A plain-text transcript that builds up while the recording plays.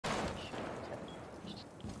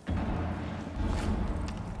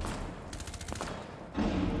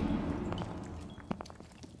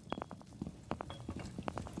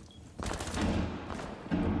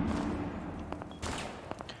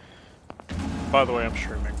By the way, I'm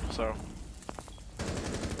streaming, so.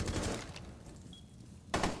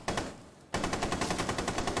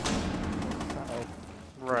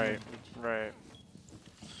 Right, right.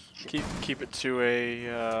 Keep it to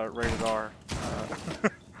a rated R.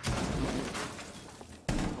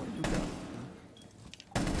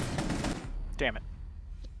 Damn it.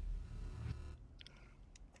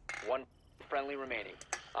 One friendly remaining.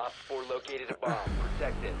 Op 4 located a bomb.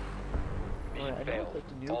 Protect it. Mission Alright, I know failed. it's like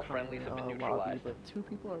the All newcomer friendlies have been lobby, neutralized. but 2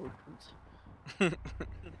 people are recruits.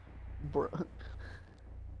 Bruh.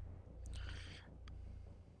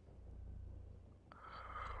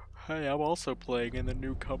 Hey, I'm also playing in the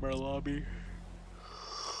newcomer lobby.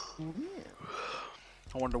 Oh, yeah.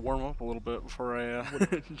 I wanted to warm up a little bit before I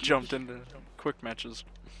jumped into quick matches.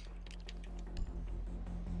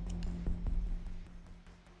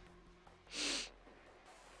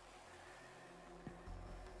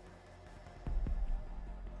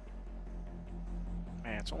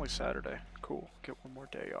 Man, it's only Saturday. Cool. Get one more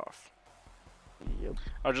day off. Yep.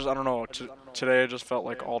 I don't know. Today I just felt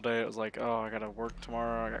like all day it was like, oh, I gotta work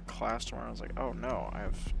tomorrow. I got class tomorrow. I was like, oh no, I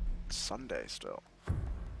have Sunday still.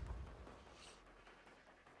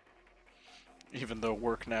 Even though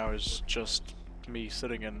work now is just me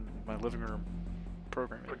sitting in my living room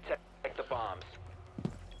programming. Protect the bombs.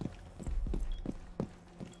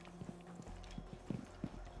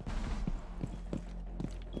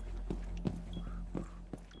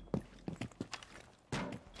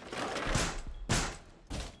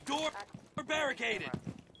 Door barricaded.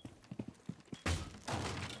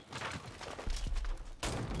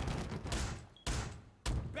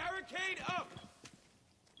 Barricade up.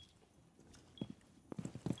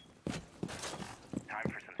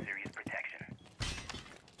 Time for some serious protection.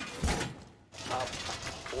 Op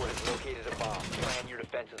 4 has located a bomb. Plan your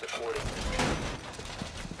defenses accordingly.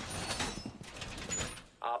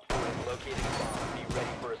 Op 4 has located a bomb. Be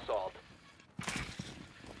ready for assault.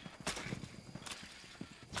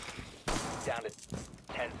 Down to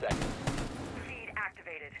 10 seconds. Feed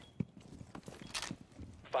activated.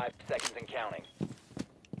 5 seconds and counting.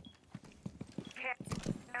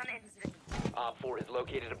 Countdown incident. Op 4 has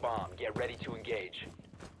located a bomb. Get ready to engage.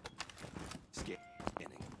 Scanning.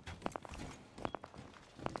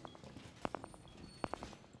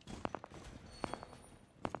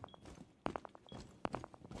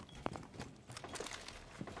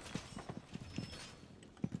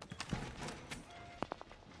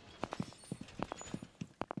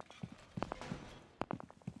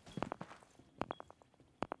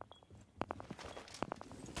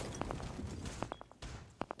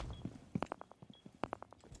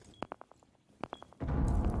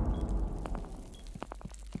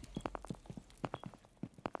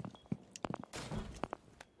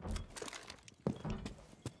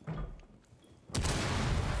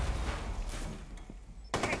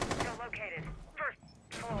 Still located. First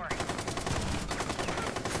floor.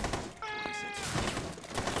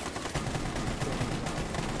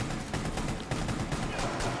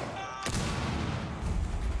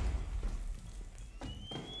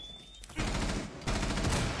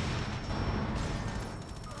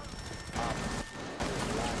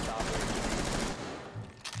 Last operator.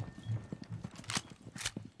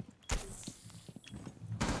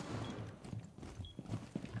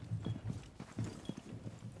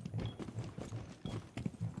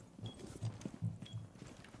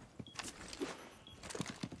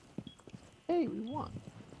 Hey, we won.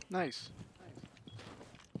 Nice.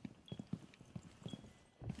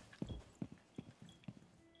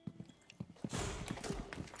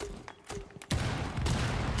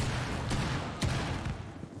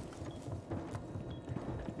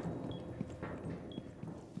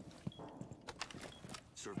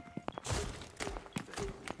 Sir.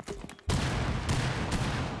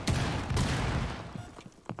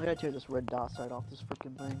 I gotta tear this red dot side off this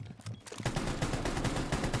freaking thing.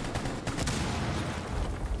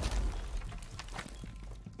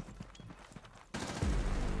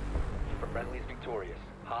 Friendly's victorious.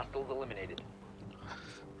 Hostiles eliminated.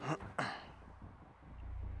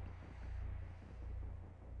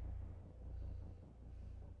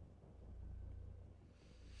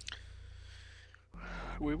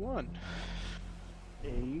 We won.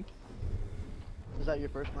 Hey. Is that your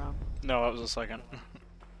first round? No, that was the second.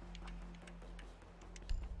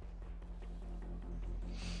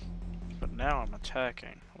 But now I'm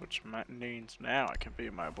attacking, which means now I can be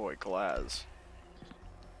my boy Glaz.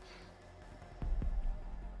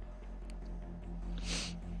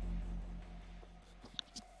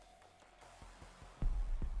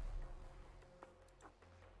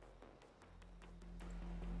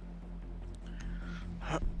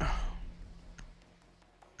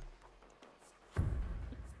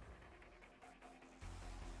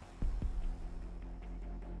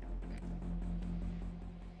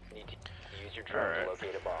 drone Alright. to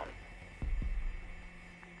locate a bomb.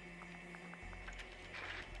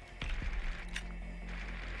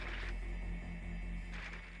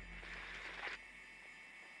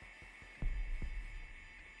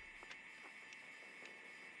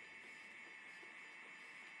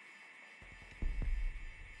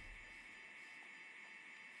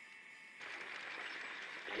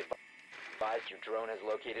 Be advised your drone has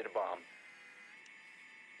located a bomb.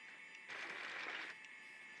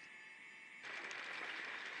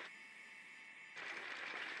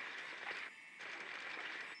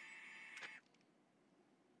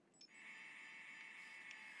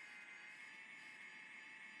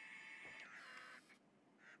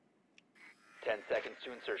 Ten seconds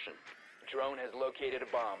to insertion. Drone has located a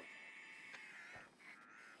bomb.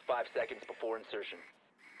 5 seconds before insertion.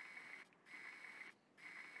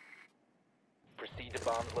 Proceed to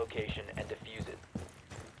bomb's location and defuse it.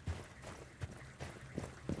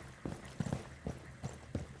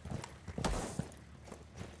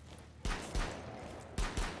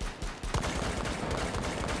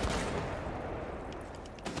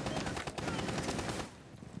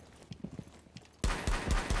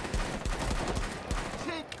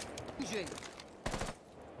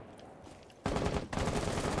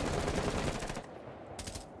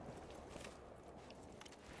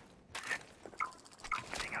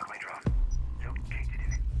 Setting out my drone. Located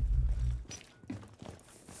it.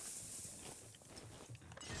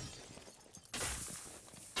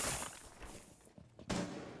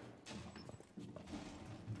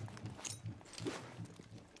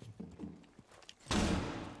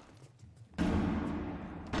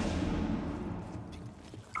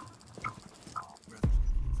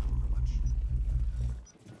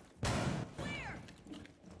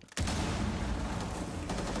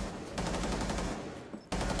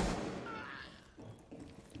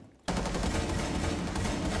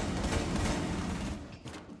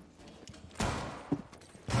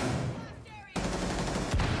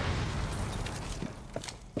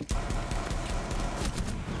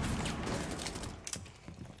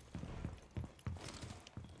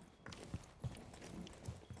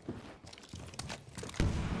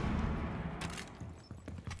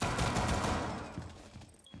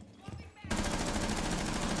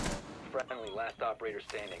 Friendly, last operator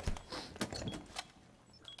standing.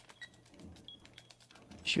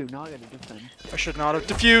 Shoot, now I gotta defend. I should not have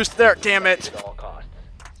defused there. Damn it! At all costs.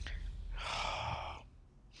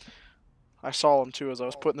 I saw him too as I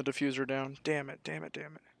was putting the diffuser down. Damn it! Damn it!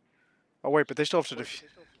 Damn it! Oh wait, but they still have to defuse.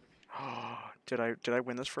 Did I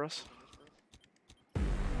win this for us?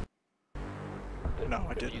 The No,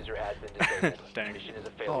 I didn't. diffuser has been disabled. Dang. Mission is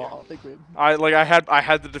a failure. Oh, they grip. I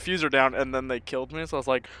had the diffuser down and then they killed me, so I was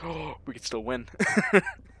like, oh, we could still win.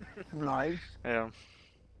 Nice. Yeah.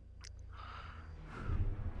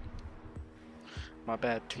 My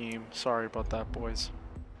bad, team. Sorry about that, boys.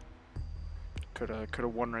 Coulda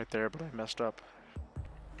won right there, but I messed up.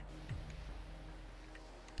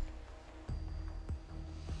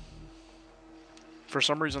 For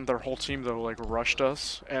some reason, their whole team though like rushed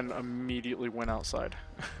us and immediately went outside.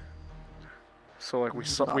 So like we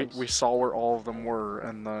Nice. saw where all of them were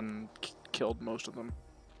and then killed most of them.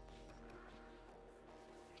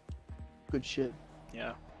 Good shit.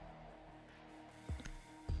 Yeah.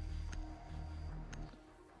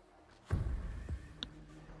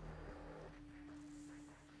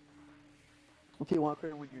 If you want,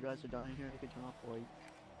 Craig, when you guys are dying here, you can turn off the light.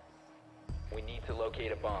 We need to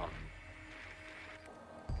locate a bomb.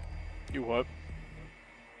 You what?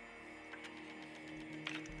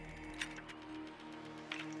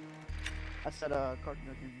 I said,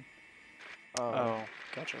 Cartoon can. Oh,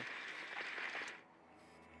 gotcha.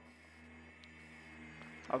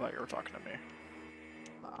 I thought you were talking to me.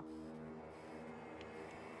 Nah.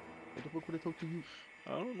 What the fuck would I talk to you? I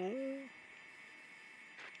don't know.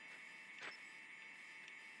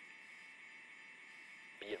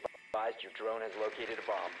 Be advised your drone has located a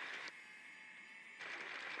bomb.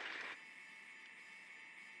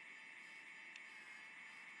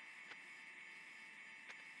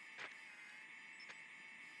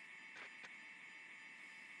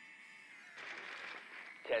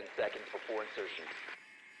 Ten seconds before insertion.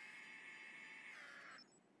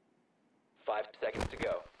 5 seconds to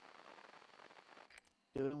go.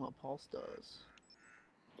 Doing what Pulse does.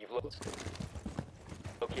 You've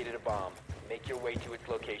located a bomb. Make your way to its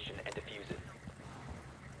location and defuse it.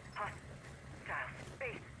 Hostile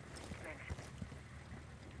space.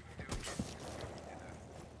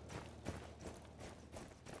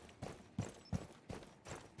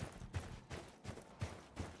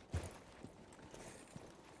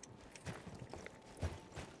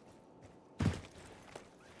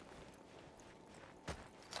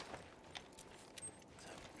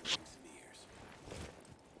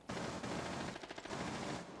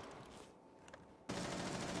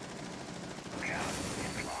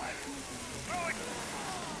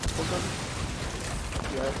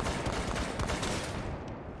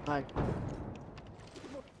 Like,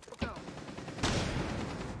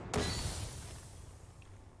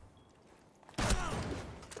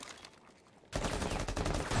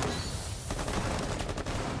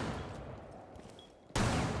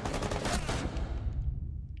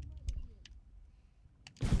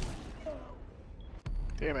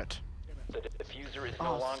 Damn it. The diffuser is no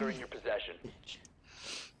Oh, longer in son your of a possession. bitch.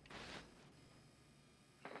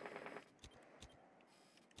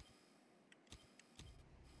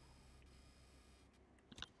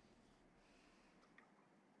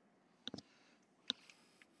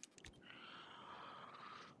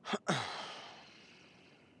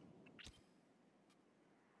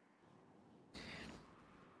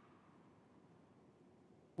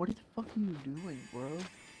 What the fuck are you doing, bro?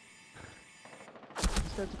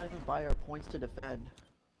 This guy's not even buy our points to defend.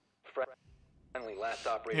 Friendly last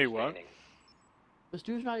operator Hey, what? standing. This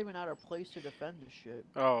dude's not even at our place to defend this shit.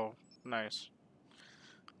 Oh, nice.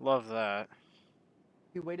 Love that.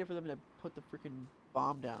 He waited for them to put the freaking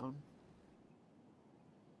bomb down.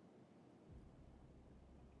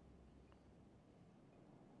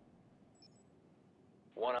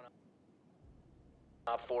 One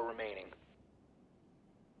op 4 remaining.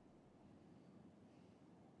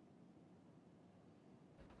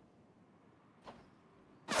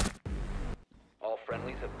 All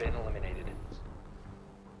friendlies have been eliminated.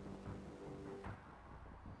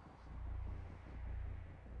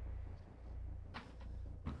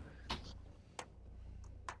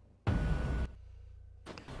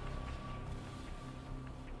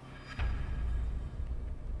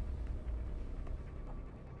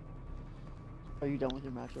 Are you done with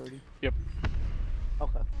your match already? Yep.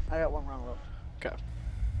 Okay. I got one round left. Okay.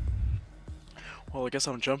 Well, I guess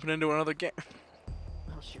I'm jumping into another game.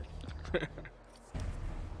 Oh shit.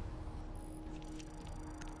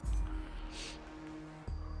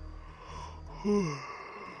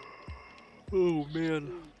 Oh,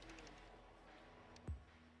 man.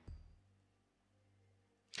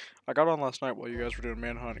 I got on last night while you guys were doing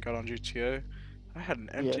Manhunt. Got on GTA. I had an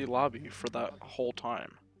empty lobby for that whole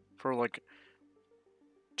time. For like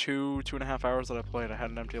 2.5 hours that I played, I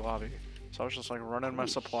had an empty lobby. So I was just like running my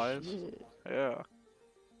Holy supplies. shit. Yeah.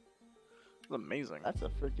 It was amazing. That's a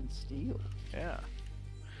freaking steal. Yeah.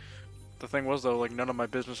 The thing was though, like none of my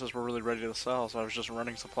businesses were really ready to sell, so I was just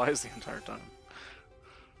running supplies the entire time.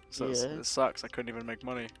 So Yeah. it sucks. I couldn't even make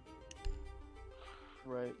money.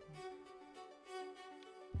 Right.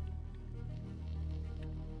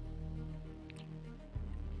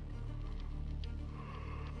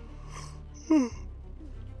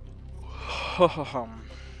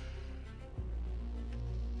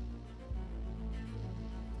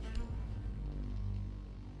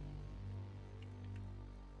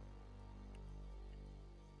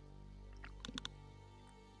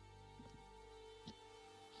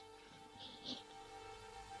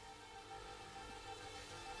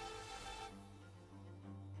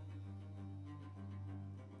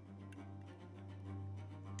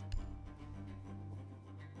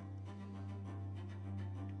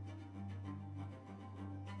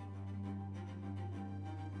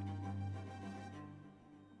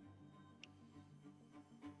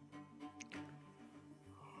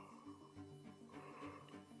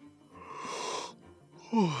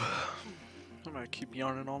 I'm gonna keep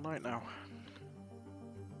yawning all night now.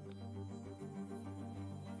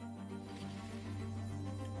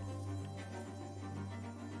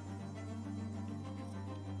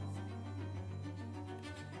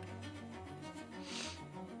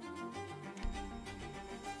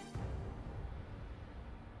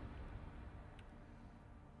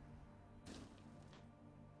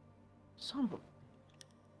 Son of a.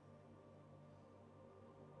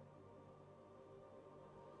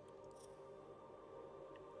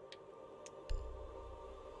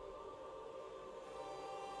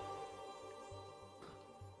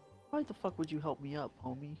 Why the fuck would you help me up,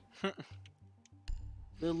 homie?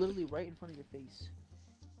 They're literally right in front of your face.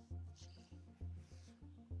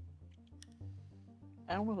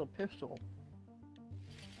 I don't have a pistol.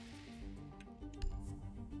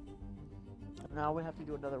 Now we have to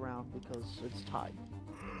do another round because it's tied.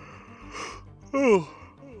 Oh,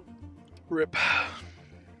 rip.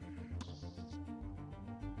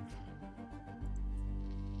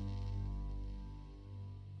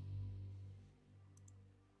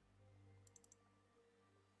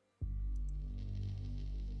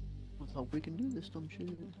 Let's hope we can do this dumb shit.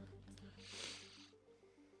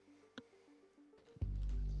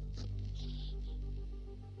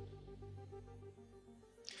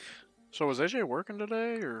 So was AJ working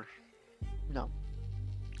today, or? No.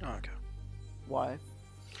 Oh, okay. Why?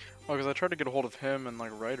 Oh, because I tried to get a hold of him and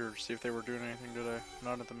like Ryder to see if they were doing anything today.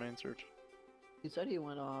 Not at the main search. He said he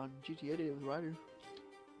went on GTA today with Ryder.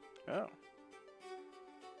 Oh.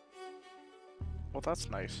 Well, that's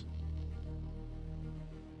nice.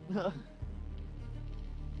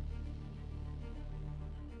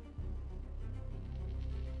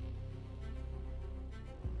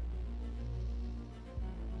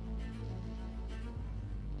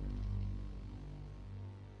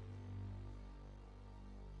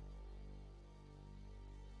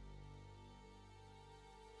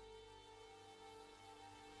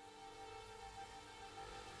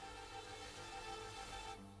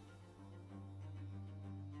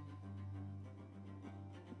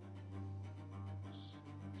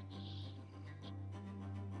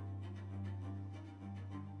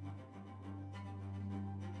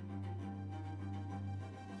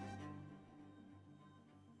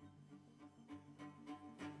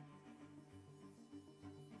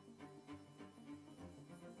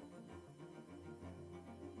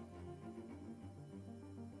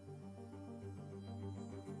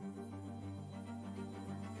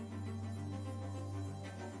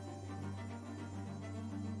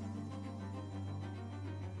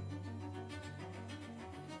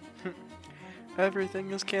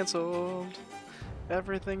 Everything is cancelled.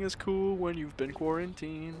 Everything is cool when you've been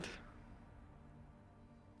quarantined.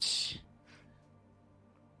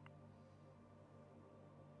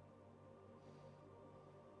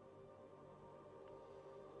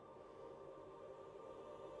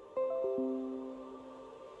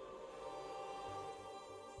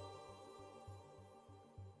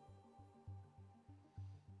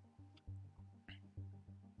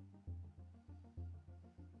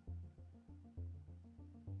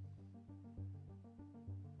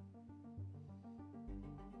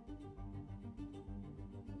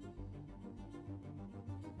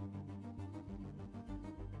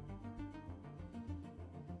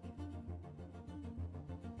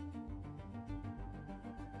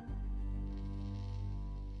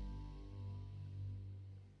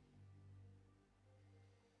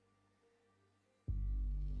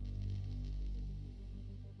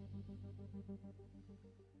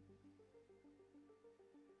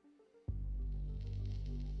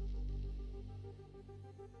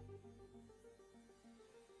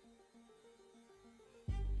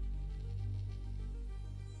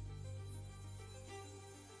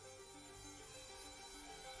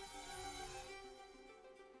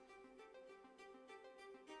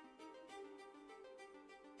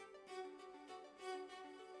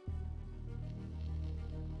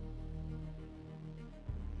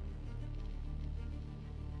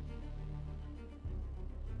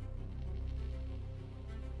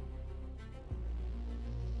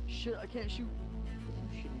 Shit, I can't shoot.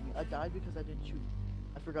 Are you shitting me? I died because I didn't shoot.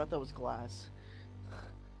 I forgot that was glass.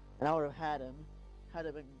 And I would have had him, had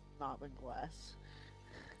it been not been glass.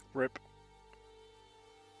 Rip.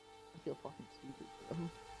 I feel fucking stupid, bro.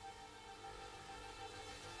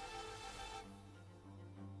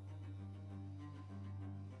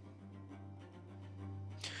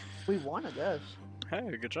 We won, I guess.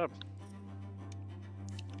 Hey, good job.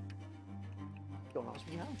 Don't ask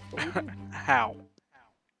me how. But we did. How?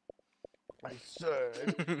 I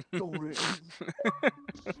said, don't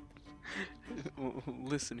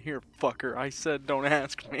Listen here, fucker. I said don't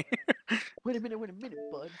ask me. Wait a minute,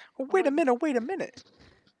 bud. Wait a minute, wait a minute.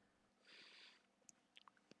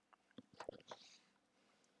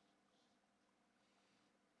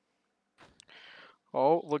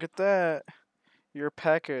 Oh, look at that. Your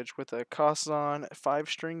package with a Kazan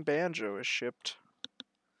 5-string banjo is shipped.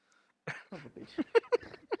 Son of a bitch.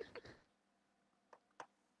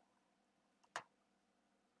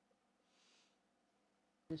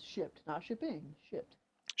 It's shipped, not shipping. Shipped.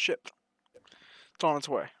 Shipped. It's on its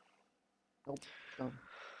way. Nope. Done.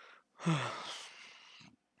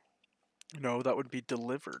 No, that would be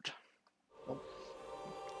delivered. Nope.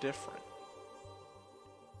 Different.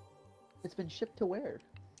 It's been shipped to where?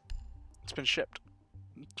 It's been shipped.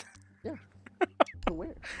 To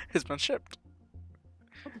where? It's been shipped.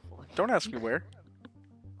 What the fuck? Don't ask me where.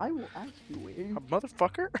 I will ask you where. A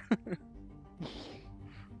motherfucker?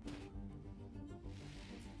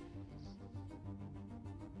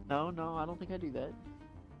 No, I don't think I do that.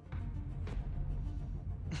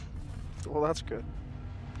 Well, that's good.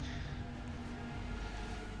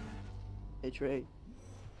 Hey Trey,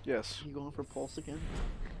 Yes. you going for Pulse again?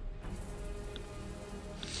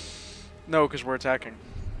 No, because we're attacking.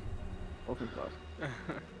 Open fuck.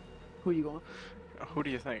 Who are you going? Who do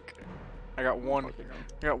you think? I got one. Fucking know.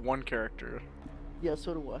 I got one character. Yeah,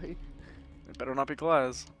 so do I. It better not be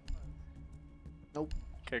Glaz. Nope.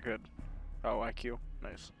 Okay, good. Oh, IQ.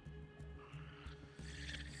 Nice.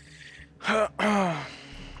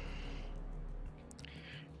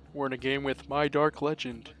 We're in a game with My Dark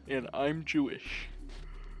Legend, and I'm Jewish.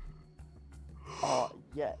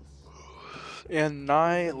 Yes. And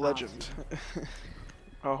Nye Nazi. Legend.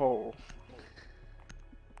 Oh.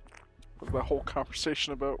 The whole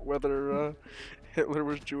conversation about whether Hitler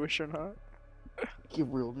was Jewish or not.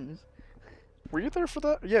 Give real news. Were you there for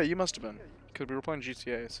that? Yeah, you must have been. Because we were playing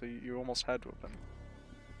GTA, so you almost had to have been.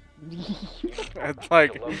 And,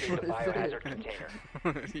 like, To locate the biohazard container.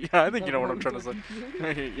 yeah, I think you know what I'm trying to say.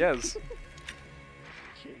 Yes,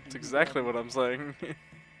 it's exactly what I'm saying.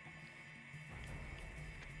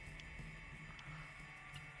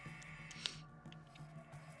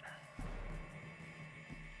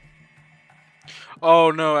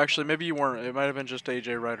 Oh no, actually, maybe you weren't. It might have been just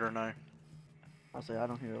AJ, Ryder, and I. I'll say I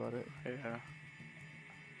don't hear about it. Yeah.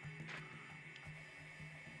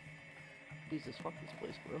 Jesus, fuck this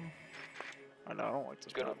place, bro. I know, I don't like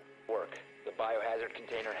this Good map. work. The biohazard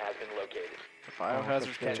container has been located. The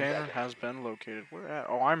biohazard okay. container has been located. Where at?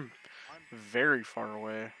 Oh, I'm very far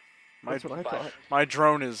away. My That's what I thought. my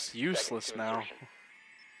drone is Seconds useless to now. insertion.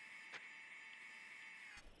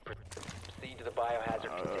 Proceed to the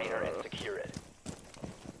biohazard container and secure it.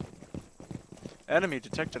 Enemy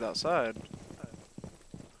detected outside.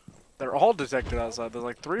 They're all detected outside. There's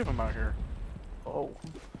like 3 of them out here. Oh.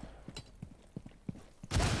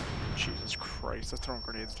 Jesus Christ, they're throwing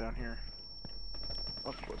grenades down here.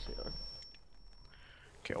 Of course they are.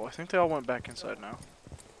 Okay, well I think they all went back inside now.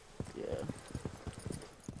 Yeah.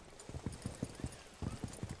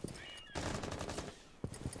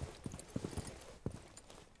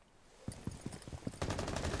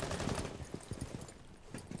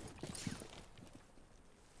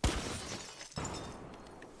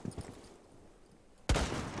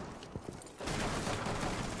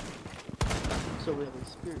 So we have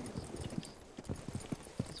experience with this.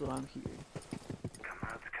 That's what I'm hearing. Come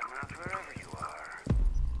out, wherever you are.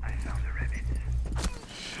 I found the rabbits.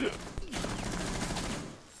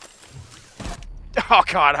 Oh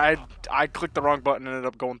god, I clicked the wrong button and ended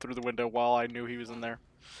up going through the window while I knew he was in there.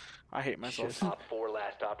 I hate myself. Top 4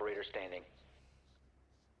 last operator standing.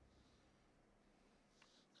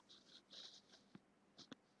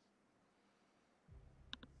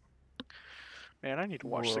 Man, I need to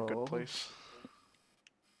watch The Good Whoa. Place.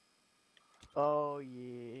 Oh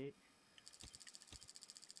yeah.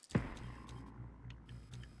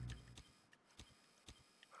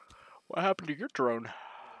 What happened to your drone?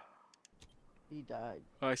 He died.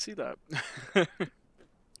 I see that.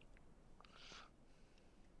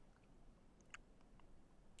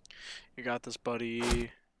 You got this,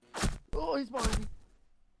 buddy. Oh, he's behind me.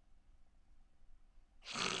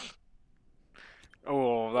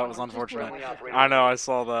 Oh, that was Just unfortunate. Friendly operator I know, I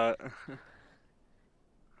saw that.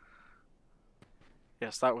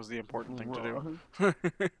 Yes, that was the important thing to do.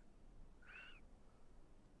 Bruh.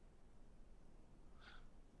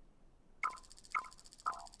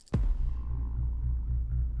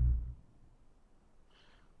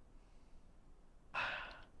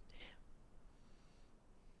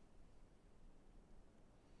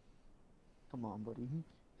 Come on, buddy.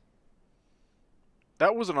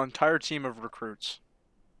 That was an entire team of recruits.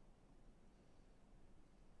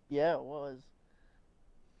 Yeah, it was.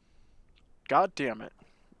 God damn it.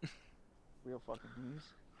 Real fucking news.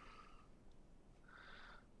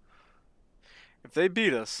 If they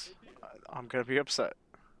beat us, I'm gonna be upset.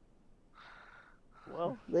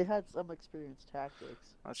 Well, they had some experienced tactics.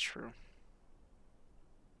 That's true.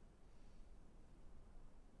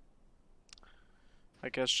 I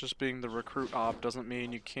guess just being the recruit op doesn't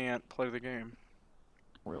mean you can't play the game.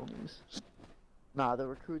 Real news. Nah, the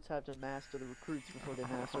recruits have to master the recruits before they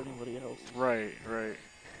master anybody else. Right, right.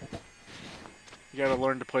 You gotta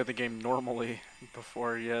learn to play the game normally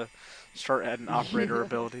before you start adding operator Yeah.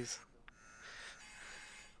 abilities.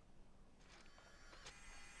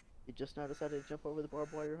 You just now decided to jump over the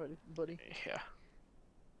barbed wire, buddy? Yeah.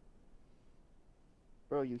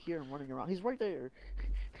 Bro, you hear him running around. He's right there.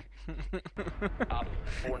 Op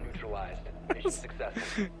 4 neutralized. Mission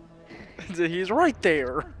successful. He's right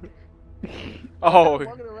there. Oh,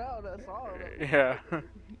 Walking around, I saw him. yeah.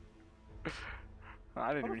 I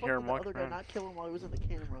How didn't the even fuck hear did him the walking other guy around. not kill him while he was in the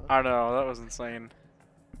camera? I know, that was insane.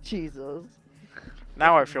 Jesus.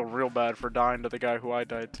 Now I feel real bad for dying to the guy who I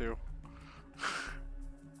died to.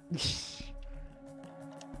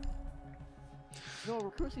 No,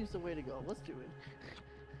 recruiting's the way to go. Let's do it.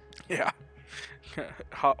 Yeah.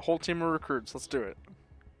 Whole team of recruits, let's do it.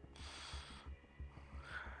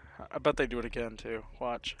 I bet they do it again too.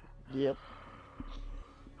 Watch. Yep.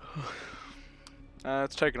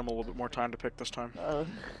 It's taking them a little bit more time to pick this time. I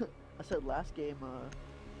said last game,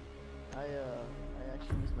 I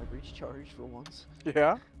actually used my breach charge for once.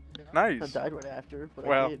 Yeah? I Nice. died right after, but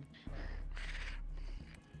Well. I did.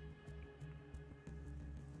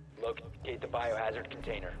 Locate the biohazard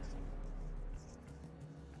container.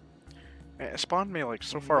 Man, it spawned me like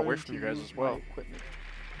so I'm far away learning from to you guys use as my well. equipment.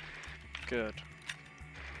 Good.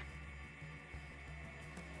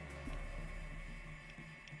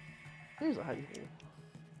 Here's a hidey hole.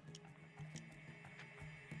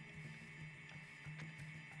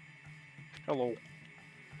 Hello.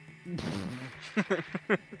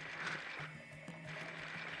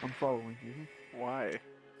 I'm following you. Why?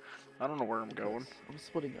 I don't know where I'm going. Yes, I'm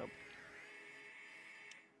splitting up.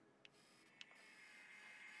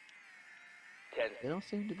 10 They don't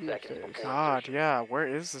seem to be Seconds upstairs. before- God, yeah, where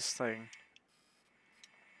is this thing?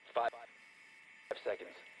 5 seconds.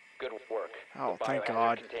 Good work. Oh, the thank biohazard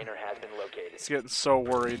God. container has been located. It's getting so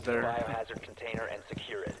worried Use the there. biohazard container and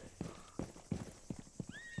secure it.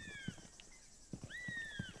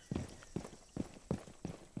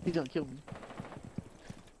 He's gonna kill me.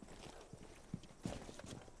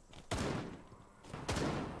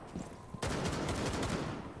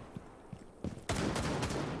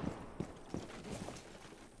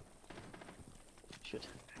 Shit.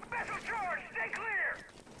 Special charge! Stay clear!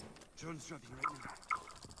 Drone's dropping right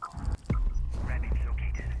now. Rabbits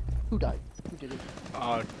located. Who died? Who did it?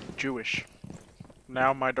 Jewish.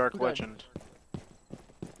 Now my dark Who died? legend.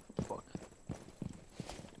 What the fuck?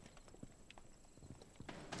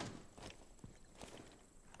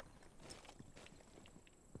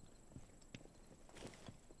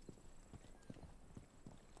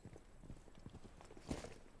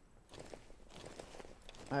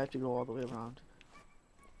 I have to go all the way around.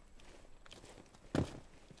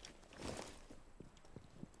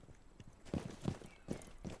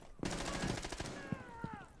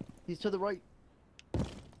 He's to the right.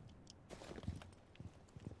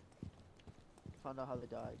 Found out how they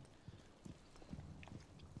died.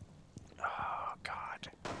 Oh God.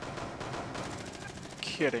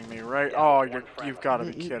 Kidding me, right? Yeah, Oh, one you've friendly. got to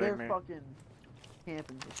be They're kidding me. fucking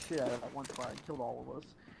camping the shit out of that one car and killed all of us.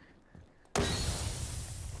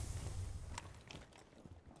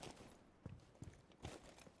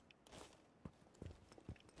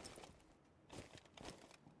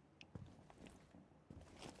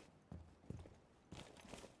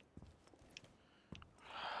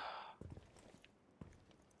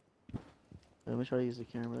 Let me try to use the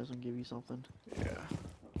cameras and give you something. Yeah.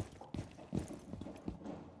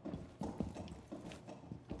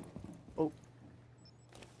 Oh.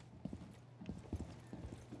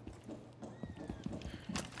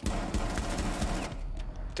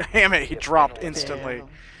 Damn it, he dropped instantly. Damn.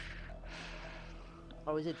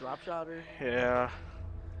 Oh, is it drop shotter? Yeah.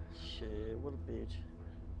 Shit, what a bitch.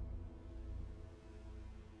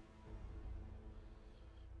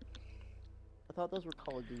 I thought those were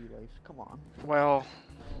Call of Duty life. Come on. Well,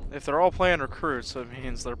 if they're all playing recruits, that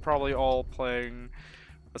means they're probably all playing.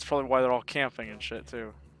 That's probably why they're all camping and shit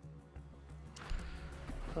too.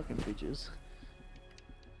 Fucking bitches.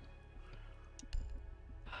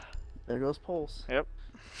 There goes Pulse. Yep.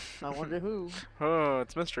 I wonder who. Oh,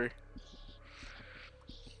 it's mystery.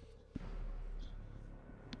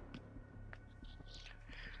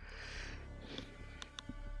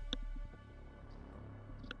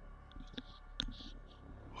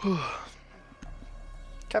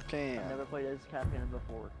 Capcan. I've never played as Capcan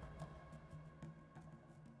before.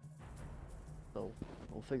 So,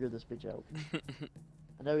 we'll figure this bitch out.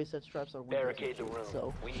 I know he said straps on windows and Barricade the shit, room.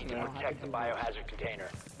 so We need I to don't have protect to the do much. biohazard container.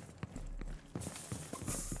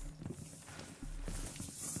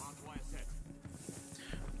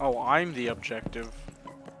 Oh, I'm the objective.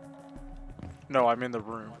 No, I'm in the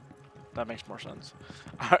room. That makes more sense.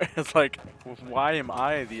 It's like, why am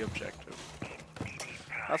I the objective?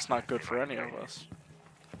 That's not good for any of us.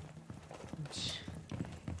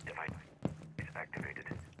 Device is activated.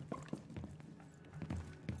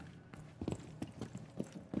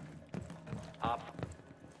 Op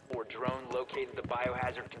 4 drone located the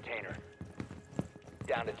biohazard container.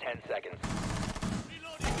 Down to 10 seconds.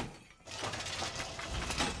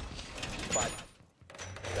 5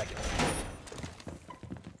 seconds.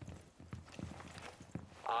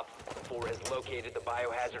 Op 4 has located the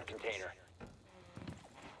biohazard container.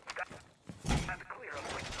 That's clear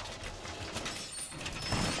of window.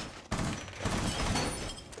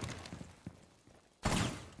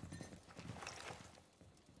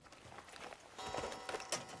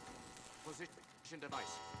 Position device.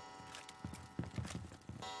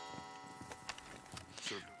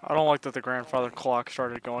 I don't like that the grandfather clock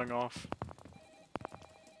started going off.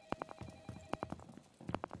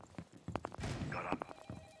 Got up.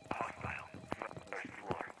 Hostile. First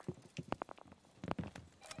floor.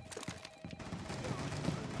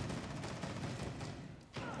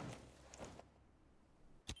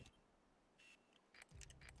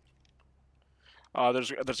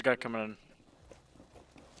 There's a guy coming in.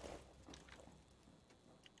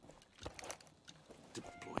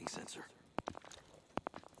 Deploying sensor.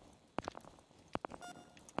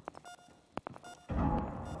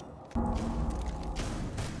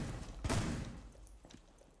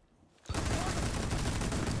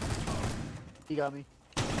 He got me.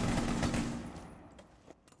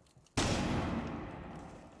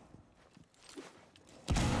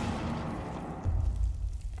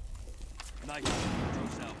 Nice.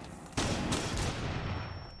 Drone's out.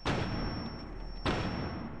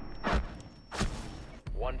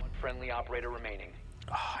 One friendly operator remaining.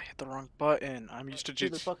 Ah, I hit the wrong button. I'm used to Through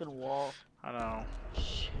the just. fucking wall. I know.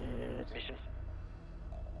 Shit. Mission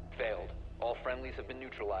failed. All friendlies have been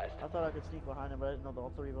neutralized. I thought I could sneak behind him, but I didn't know that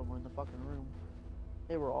all three of them were in the fucking room.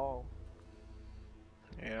 They were all.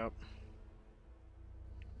 Yep.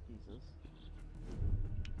 Jesus.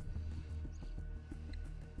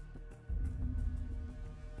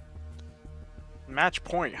 Match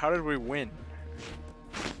point. How did we win?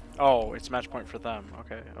 Oh, it's match point for them.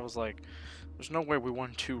 Okay. I was like, there's no way we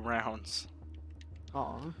won 2 rounds.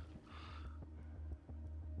 Aw.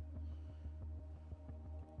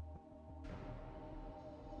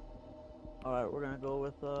 Alright, we're gonna go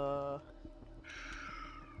with,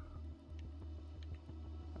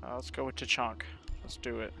 Let's go with Tachank. Let's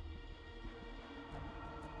do it.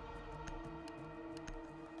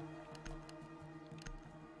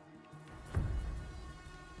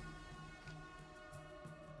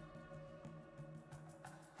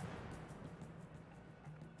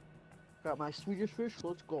 got my Swedish fish,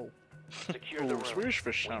 let's go. Secure the Ooh, room. Swedish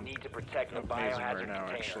fish We sound need to protect the amazing biohazard right now,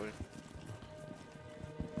 container. actually.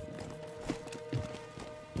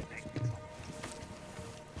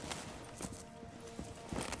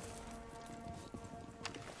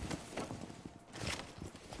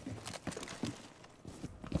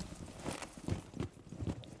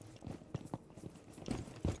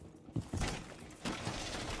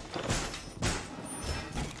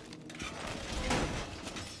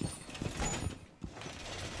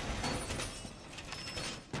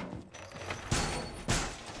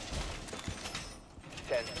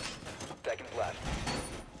 Seconds left.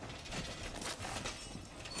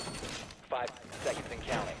 5 seconds and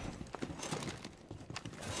counting.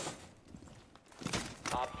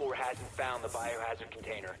 Op 4 hasn't found the biohazard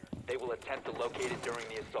container. They will attempt to locate it during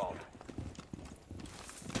the assault.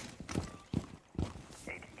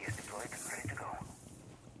 HQ is deployed and ready to go.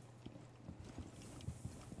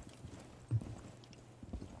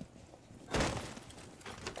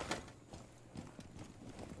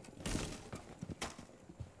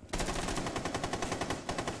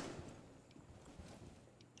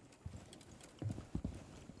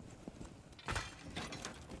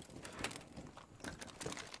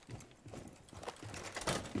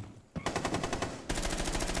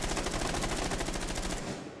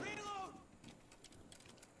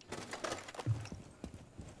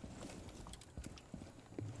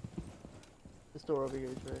 This door over here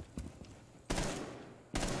is right.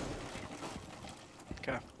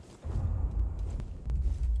 Okay.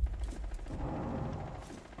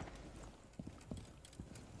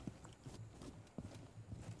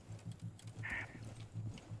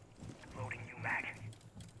 Loading new mag.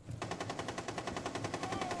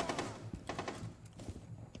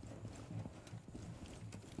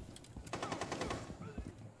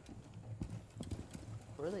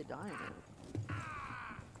 Where are they dying at?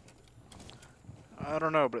 I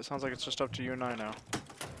don't know, but it sounds like it's just up to you and I now.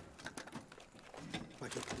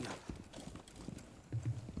 Like opening up.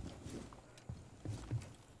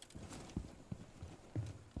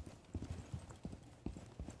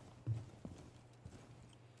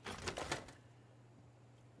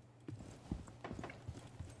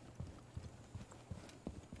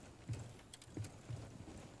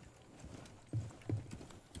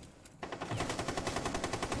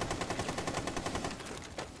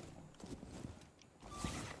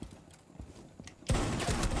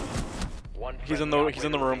 One He's in friendly the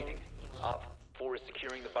operator room. remaining. Op 4 is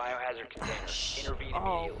securing the biohazard container. Intervene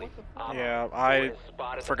Oh, immediately. what the fuck? Op Yeah, 4 I has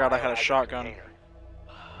spotted the forgot I had a biohazard shotgun. container.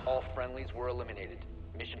 All friendlies were eliminated.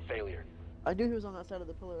 Mission failure. I knew he was on that side of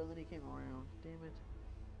the pillar and then he came around. Damn it.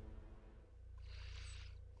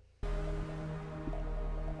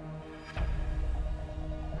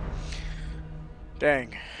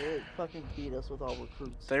 Dang, They fucking beat us with all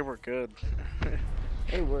recruits. they were good.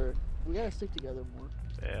 They were. We gotta stick together more.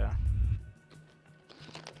 Yeah.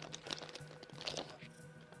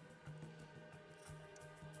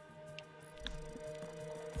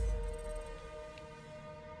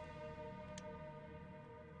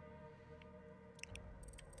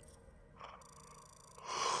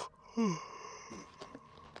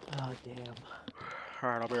 Oh damn.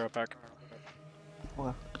 Alright, I'll be right back.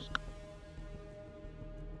 Well.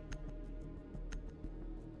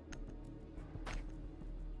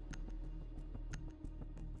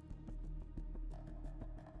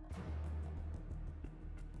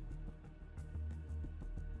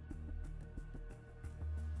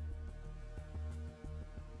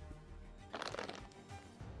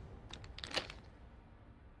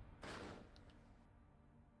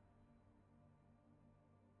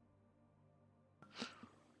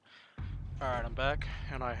 Alright, I'm back,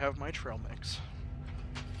 and I have my trail mix.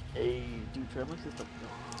 Hey, dude, trail mix is the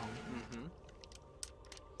bomb. Mm-hmm.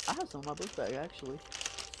 I have some in my book bag actually.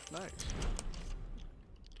 Nice.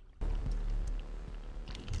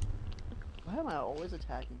 Why am I always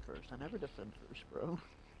attacking first? I never defend first, bro.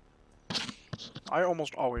 I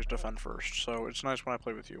almost always defend first, so it's nice when I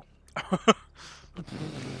play with you.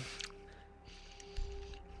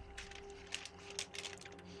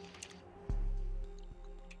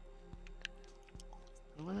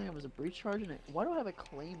 The only thing I was a breach charge and why do I have a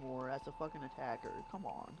claymore as a fucking attacker? Come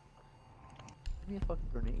on. Give me a fucking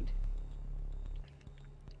grenade.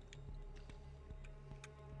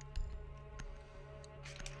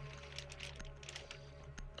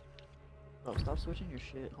 Oh, stop switching your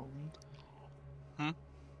shit, homie. Hmm?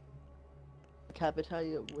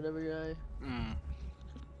 Capitalia, whatever guy, Mm,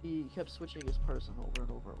 he kept switching his person over and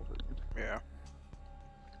over and over again. yeah.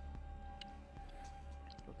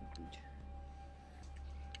 Fucking breach.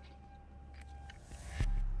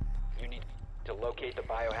 You need to locate the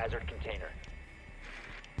biohazard container.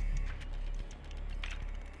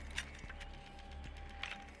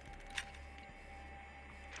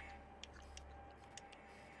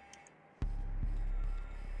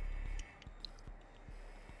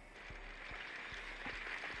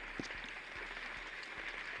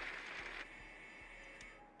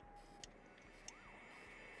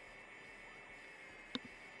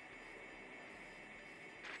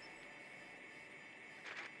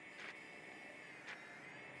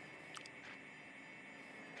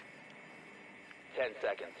 Ten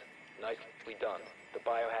seconds. Nicely done. The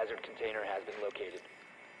biohazard container has been located.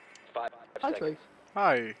 5 Hi, seconds. Trey.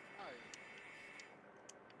 Hi.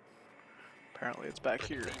 Apparently it's back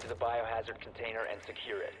here. Proceed to the biohazard container and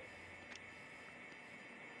secure it.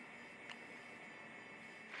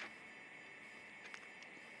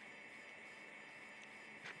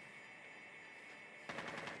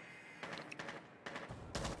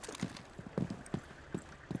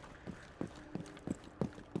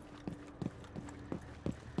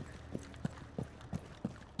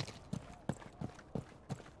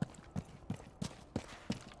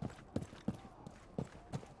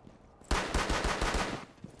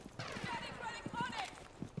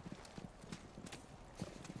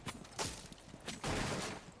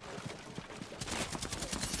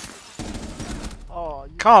 Oh,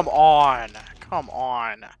 you Come on! Come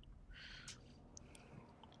on!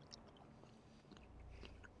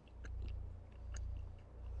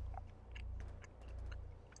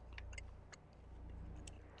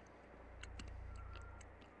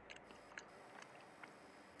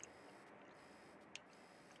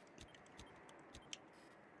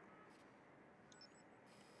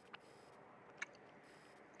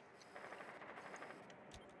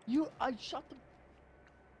 I shot the.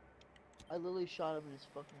 I literally shot him in his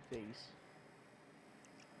fucking face.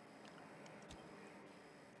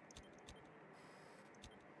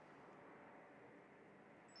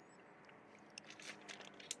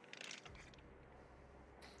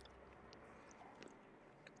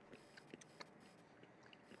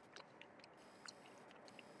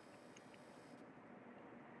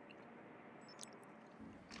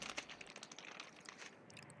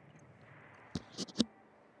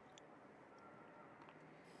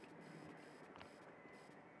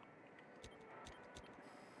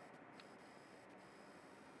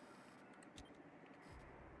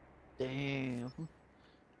 Damn.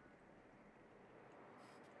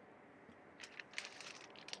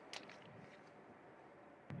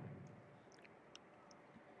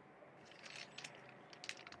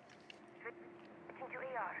 Into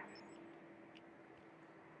ER.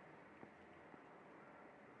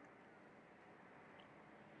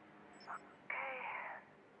 Okay.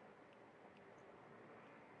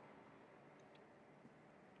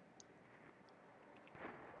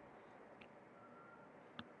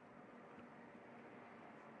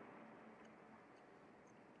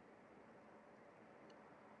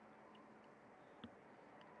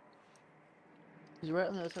 He's right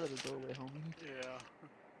on the other side of the doorway, homie. Yeah.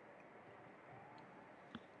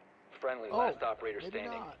 Friendly, Oh, last operator maybe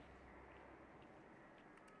standing. not.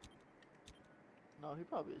 No, he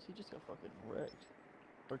probably is. He just got fucking wrecked.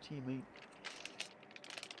 Our teammate.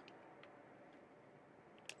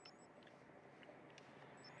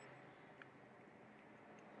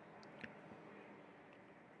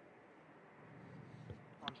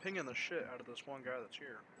 I'm pinging the shit out of this one guy that's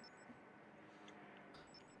here.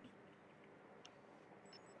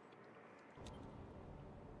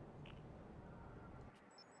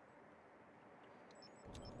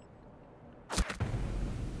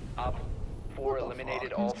 Op 4 What the eliminated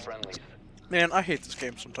fuck? all friendlies. Man, I hate this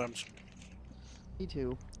game sometimes. Me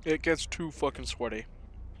too. It gets too fucking sweaty.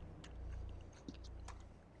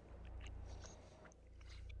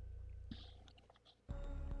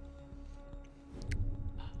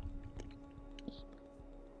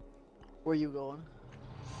 Where you going?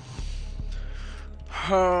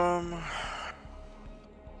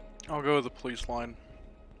 I'll go with the police line.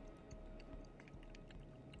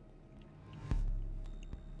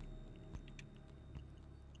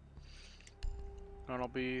 And I'll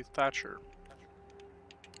be Thatcher.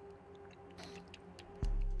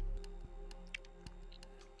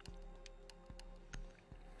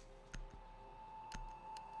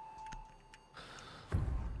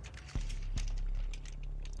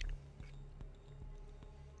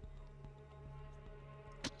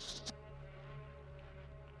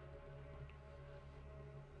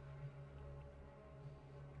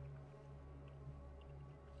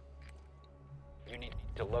 You need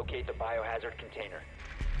to locate the biohazard container.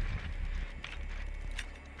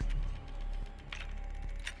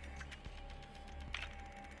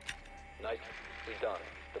 Nicely done.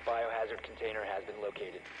 The biohazard container has been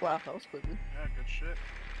located. Wow, that was quickly. Yeah, good shit.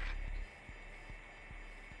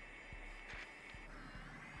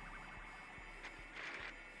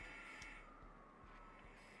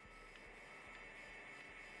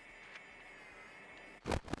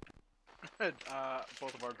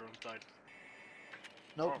 Both of our drones died.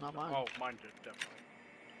 Nope, Oh, not mine. Oh, mine did, definitely.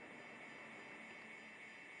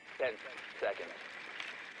 10 seconds.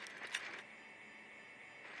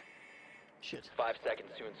 Shit. 5 seconds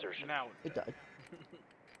to insertion. Now It died.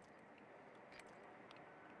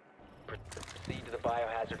 Proceed to the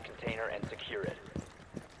biohazard container and secure it.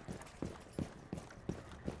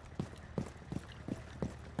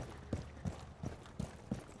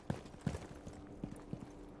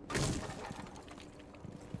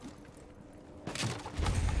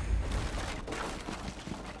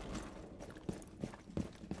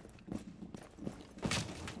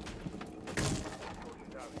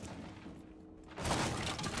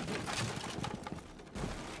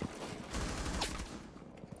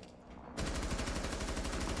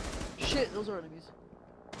 Shit, those are enemies.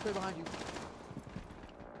 Straight behind you.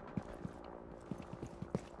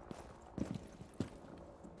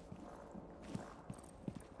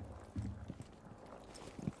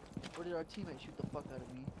 Or did our teammate shoot the fuck out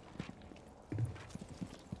of me?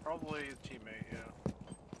 Probably a teammate, yeah.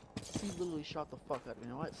 He literally shot the fuck out of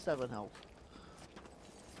me. I'm at 7 health.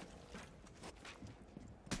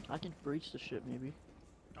 I can breach the ship, maybe.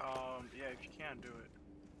 Yeah, if you can, do it.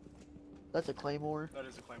 That's a claymore. That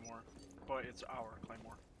is a claymore, but it's our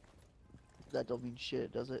claymore. That don't mean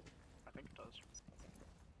shit, does it? I think it does.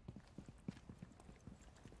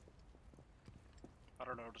 I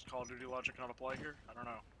don't know. Does Call of Duty logic not apply here? I don't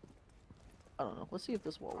know. I don't know. Let's see if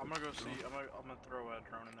this wall I'm works. gonna go see. I'm gonna throw a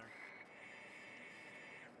drone in there.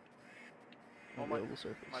 On Oh, my- available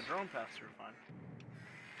surface. My drone passed through fine.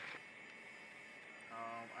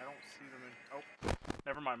 I don't see them in. Oh,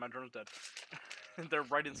 never mind. My drone's dead. They're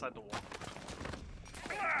right inside the wall.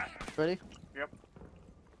 Ready? Yep.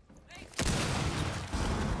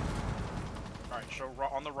 Alright, so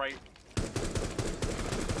on the right.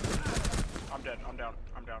 I'm dead. I'm down.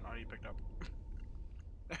 I'm down. I need picked up.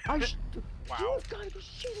 Wow. You gotta be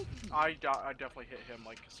shitting me. I definitely hit him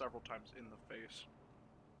like several times in the face.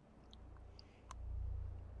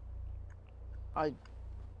 Oh my.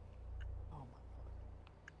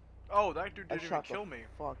 Oh, that dude I didn't even shot kill the me.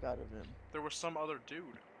 fuck out of him. There was some other dude.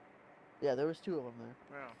 Yeah, there was 2 of them there.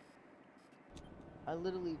 Yeah. I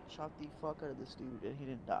literally shot the fuck out of this dude and he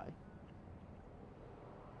didn't die.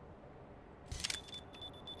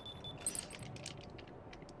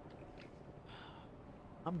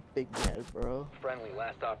 I'm big mad, bro. Friendly,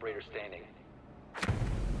 last operator standing.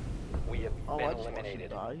 We have Oh, been I just watched him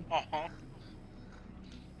eliminated. die. Uh-huh.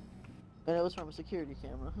 And it was from a security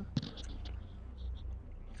camera.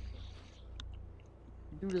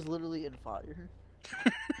 Dude is literally in fire.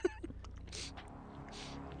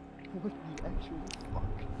 What the actual fuck?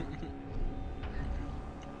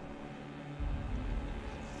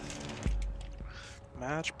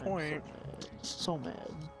 Match I'm point. so mad. So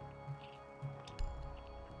mad.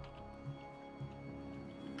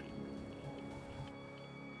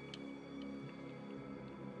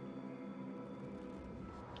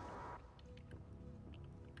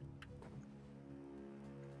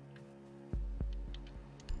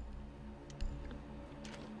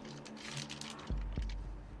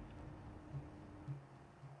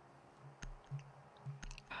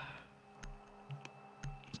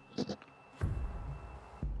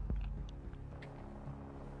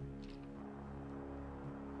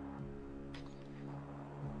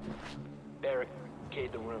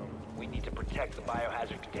 Barricade the room. We need to protect the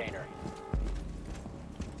biohazard container.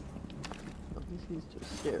 This leads to a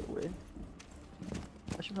stairway.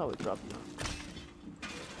 I should probably drop you.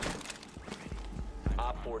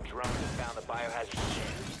 Op 4 drone has found the biohazard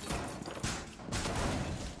container.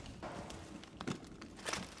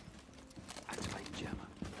 Activate jammer.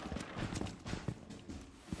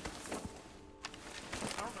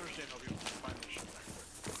 I don't understand how people can find this shit that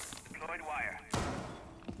quick. Deployed wire.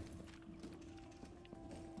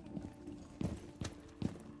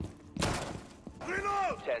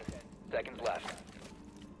 Reload! 10 seconds left.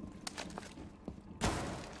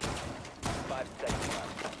 5 seconds left.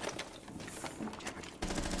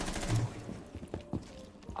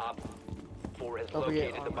 Op 4 has Don't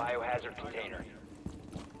forget located the armor. biohazard container.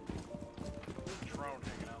 There's a drone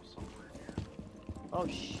hanging out somewhere in here. Oh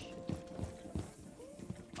shit.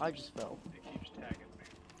 I just fell. It keeps tagging me.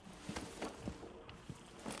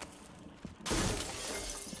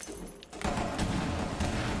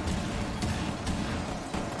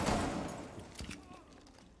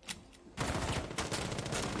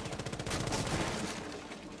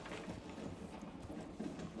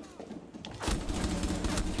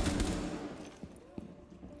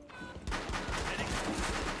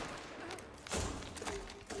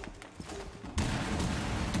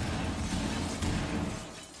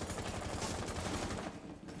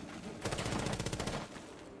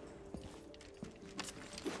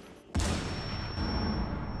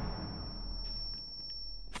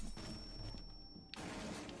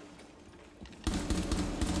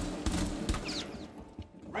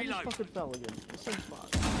 I just Reload. fucking fell again. The same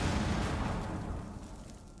spot.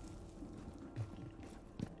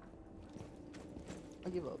 I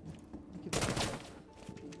give up. I give up.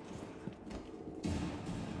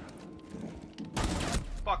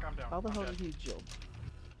 Fuck, I'm down. How the I'm hell dead. did he jump?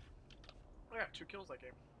 I got 2 kills that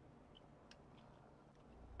game.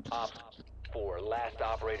 Op 4, last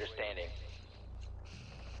operator standing.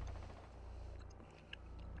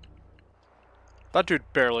 That dude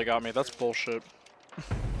barely got me. That's bullshit.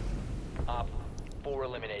 Op 4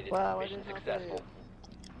 eliminated. Wow, I Mission did not successful. play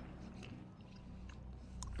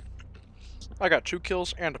I got 2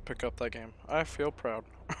 kills and a pick up that game. I feel proud.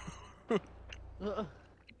 it.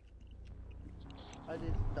 I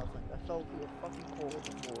did nothing. I fell through a fucking hole in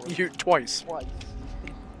the floor. You twice. Twice.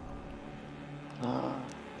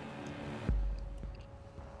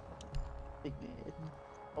 Big man.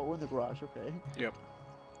 Oh, we're in the garage, okay. Yep.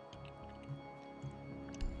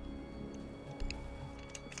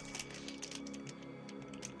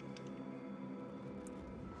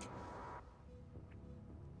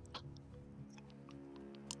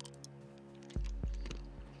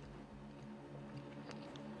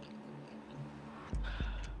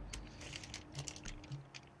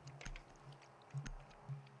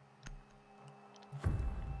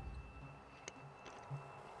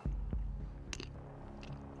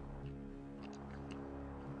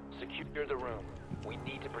 Secure the room. We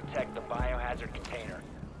need to protect the biohazard container.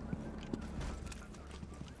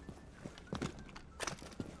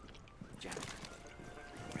 Jammer.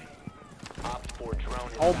 Op 4 drone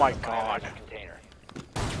has Oh found my the God. biohazard container.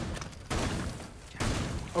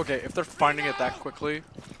 Okay, if they're finding it that quickly,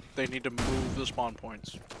 they need to move the spawn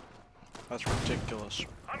points. That's ridiculous.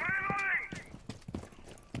 I'm reloading!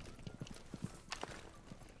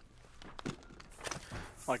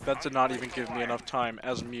 Like, that did not even give me enough time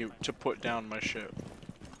as mute to put down my shit.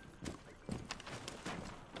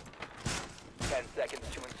 10 seconds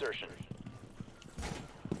to insertion.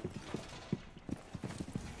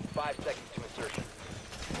 5 seconds to insertion.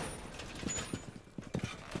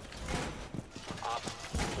 Op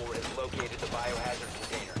 4 has located the biohazard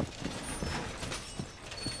container.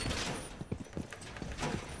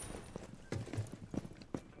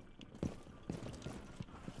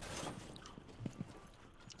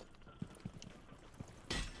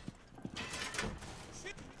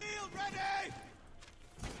 Shield ready!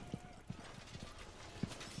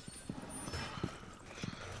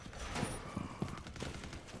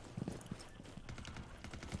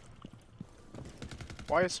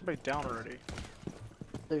 Why is somebody down already?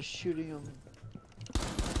 They're shooting him.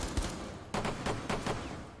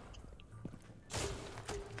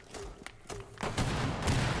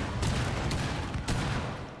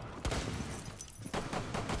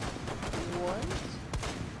 What?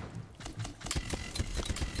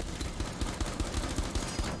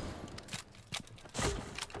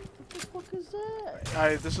 What the fuck is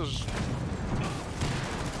that? This is...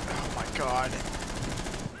 Oh my god.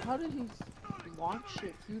 How did he launch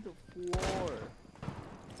it through the floor?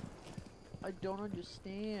 I don't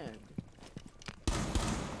understand.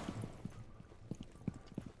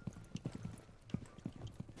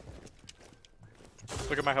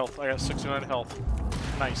 Look at my health. I got 69 health.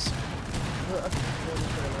 Nice.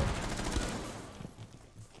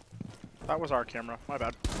 That was our camera. My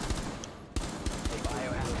bad.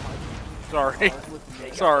 Sorry.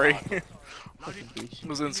 Sorry. It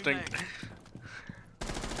was instinct.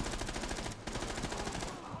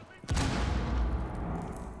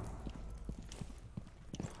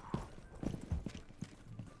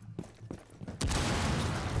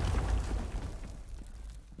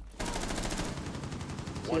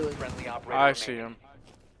 One friendly operator I see remaining. him.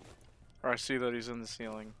 Or I see that he's in the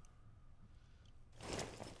ceiling.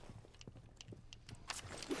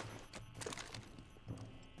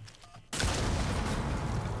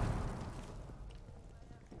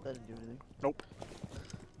 That didn't do anything. Nope.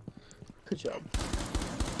 Good job.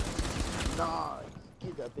 Nice.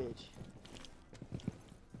 Get that bitch.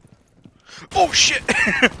 Oh shit!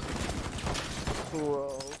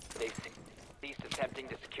 Bro. They ceased attempting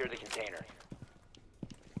to secure the container.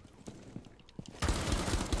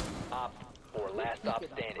 Op 4, last stop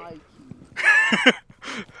Speaking of standing. high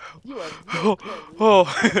key, you have no courage. Oh.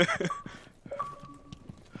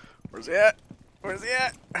 Where's he at? Where's he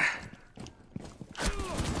at?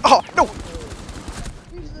 Oh no!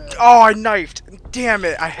 Oh, I knifed. Damn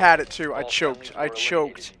it! I had it too. I All choked. friendlies I were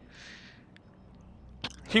choked.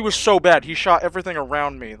 eliminated. He was so bad. He shot everything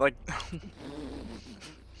around me. Like,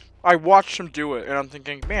 I watched him do it, and I'm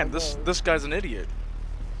thinking, man, this guy's an idiot.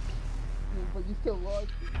 But you still lost.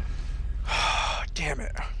 Damn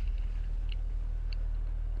it.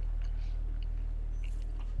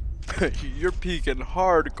 You're peeking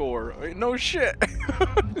hardcore. No shit.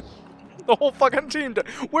 The whole fucking team died.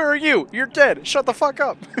 Where are you? You're dead. Shut the fuck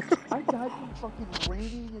up. I died from fucking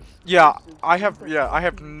raining. Yeah, explosives. I have. What the Yeah, I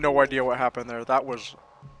have fuck? no idea what happened there. That was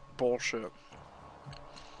bullshit.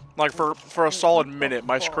 Like for a solid minute,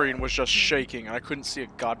 my screen was just shaking, and I couldn't see a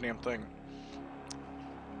goddamn thing.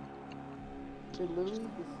 It literally,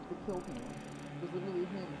 the kill cam was literally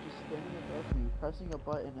him just standing above me, pressing a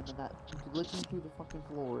button, and then that glitching through the fucking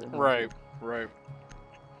floor. And Right, right.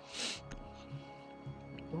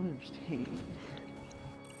 I don't understand.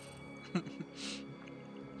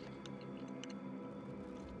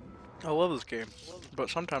 I love this game, but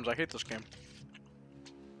sometimes I hate this game.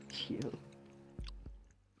 Cute.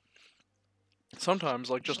 Sometimes,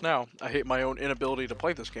 like just now, I hate my own inability to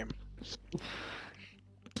play this game.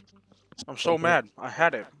 I'm so mad. I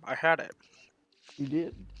had it. I had it. You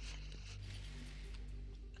did.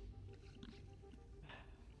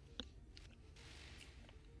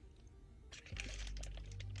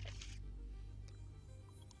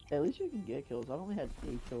 At least you can get kills. I only had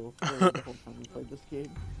 8 kills for the whole time we played this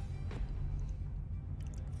game.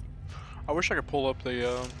 I wish I could pull up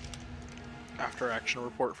the after action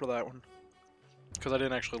report for that one, because I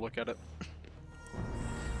didn't actually look at it.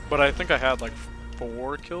 But I think I had like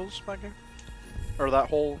 4 kills that game, or that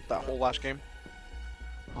whole last game.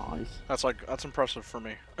 Nice. That's impressive for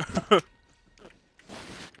me.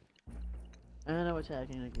 And I'm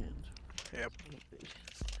attacking again. Yep.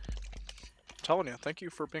 Telling you, thank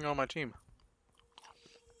you for being on my team.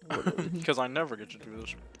 Because I never get to do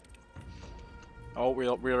this. Oh, we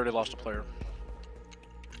already lost a player.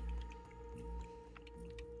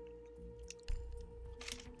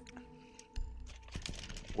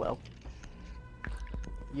 Well,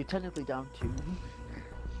 you're technically down 2.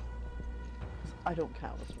 I don't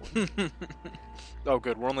count as one. Oh,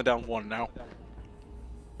 good. We're only down 1 now.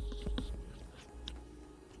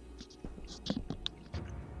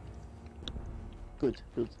 Good,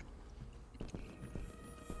 good.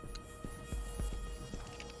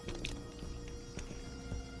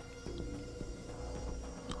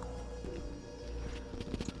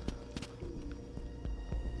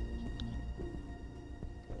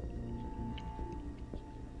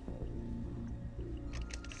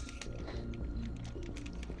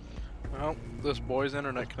 Well, this boy's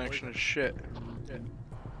internet connection is shit.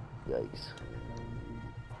 Yikes.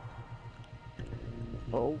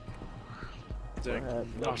 Oh. Did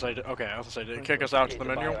What happened? okay, I was gonna say, did it kick us out to the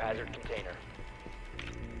Locate menu? biohazard container.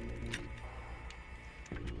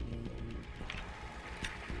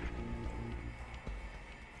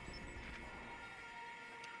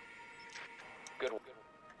 Good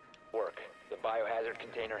work. The biohazard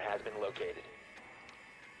container has been located.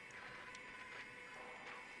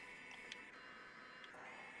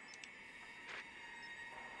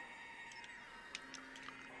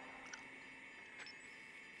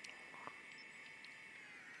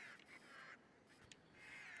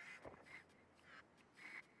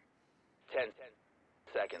 Ten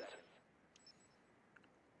seconds.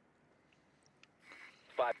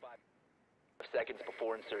 5 seconds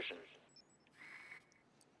before insertion.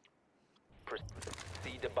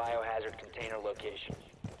 Proceed to biohazard container location.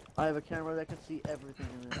 I have a camera that can see everything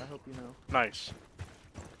in it. I hope you know. Nice.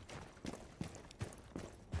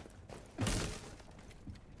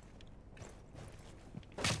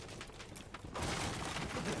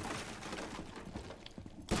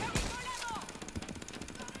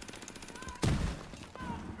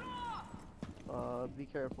 Be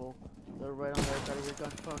careful. They're right on the other side of your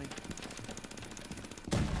gun, pony.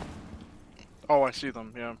 Oh, I see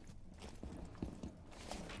them. Yeah.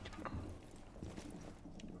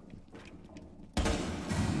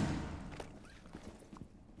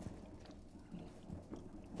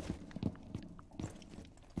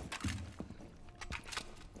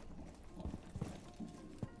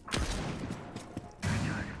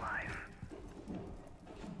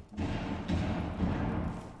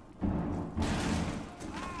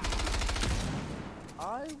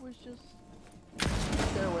 I was just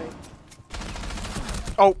their way.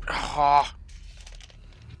 Oh. Ah.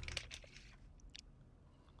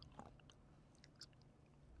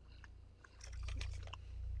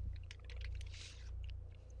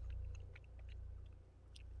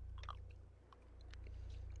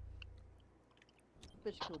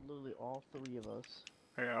 Bitch killed literally all three of us.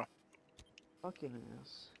 Yeah. Fucking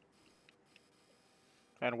ass.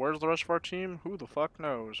 And where's the rest of our team? Who the fuck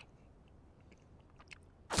knows?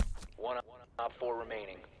 One op 4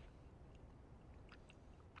 remaining.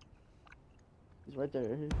 He's right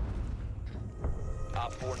there.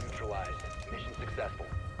 Op 4 neutralized. Mission successful.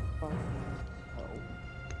 Oh.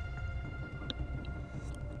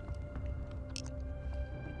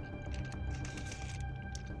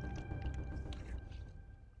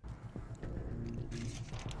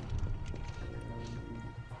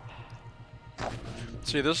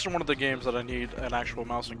 See, this is one of the games that I need an actual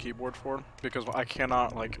mouse and keyboard for, because I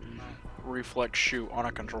cannot, like, reflex shoot on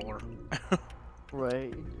a controller.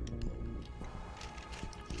 Right.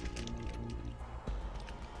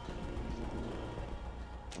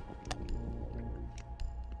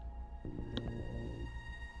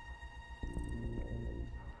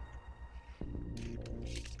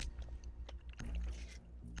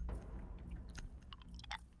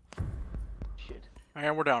 Shit.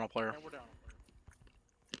 And we're down a player.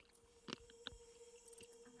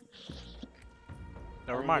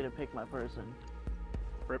 Never I mind. didn't get to pick my person.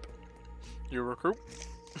 Rip. You recruit?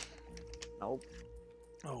 Nope.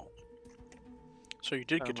 Oh. So you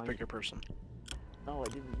did Never get to mind. pick your person. No, I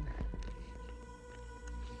didn't.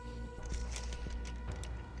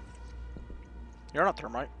 You're not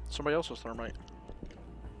Thermite. Somebody else was Thermite.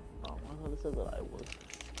 Oh, I thought it said that I was.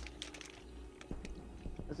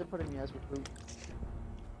 Is it putting me as recruit?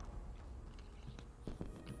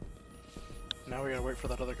 Now we gotta wait for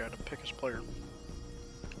that other guy to pick his player.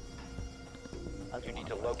 That's You need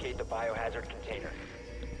fine. to locate the biohazard container.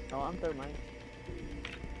 No, I'm Thermite.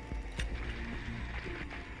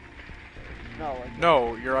 No, like,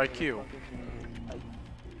 No, your like, IQ. fucking,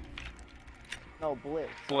 no,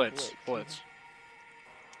 Blitz. Blitz.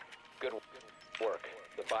 Good work.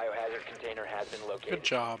 The biohazard container has been located. Good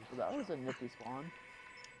job. That was a nippy spawn.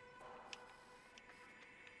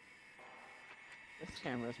 This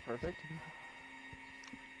camera is perfect.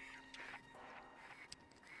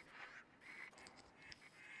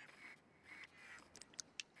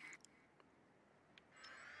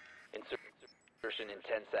 Insertion in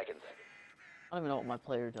 10 seconds. I don't even know what my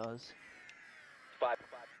player does. 5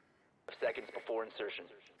 seconds before insertion.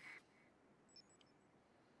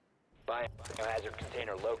 Biohazard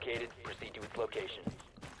container located. Proceed to its location.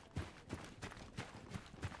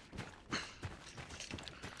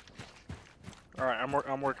 All right,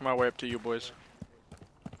 I'm working my way up to you boys.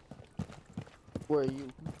 Where are you?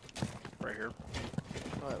 Right here.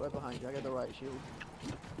 Alright, right behind you. I got the right shield.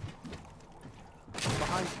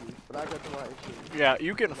 Behind you, but I got the right shield. Yeah,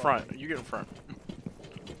 you get in front. You get in front.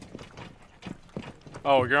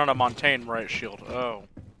 Oh, you're on a Montaigne right shield. Oh.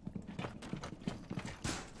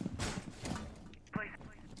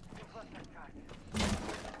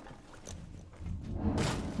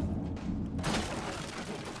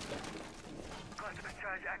 Cluster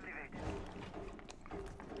charge activated.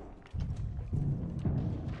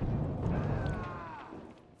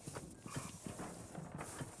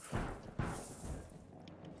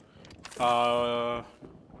 Uh. I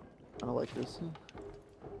don't like this.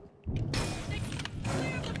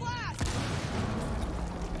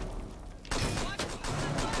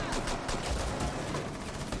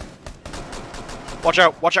 Watch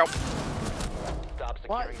out! Watch out! Stop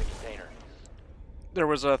What? securing the container. There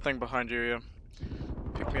was a thing behind you. Yeah.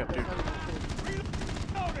 Pick me up, dude.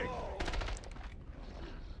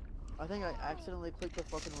 I think I accidentally clicked the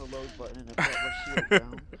fucking reload button and it put my shield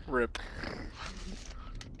down. Rip.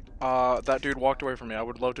 That dude walked away from me. I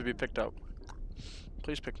would love to be picked up.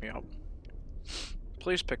 Please pick me up.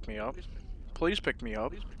 Please pick me up. Please pick me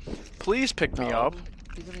up. Please pick me up.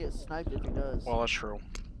 He's gonna get sniped if he does. Well, that's true.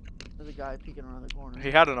 There's a guy peeking around the corner.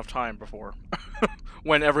 He had enough time before.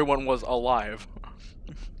 When everyone was alive.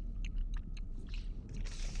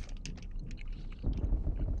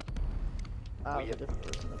 Ah, We it's a different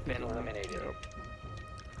person that Been peeked around. eliminated.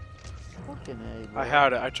 Fucking A, bro. I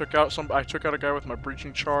had it. I took out a guy with my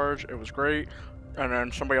breaching charge. It was great. And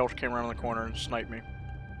then somebody else came around the corner and sniped me.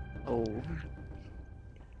 Oh.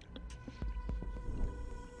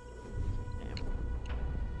 Damn.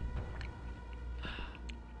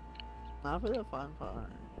 Not for the fun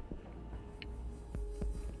part.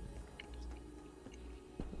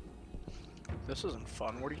 This isn't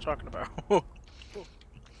fun. What are you talking about? What's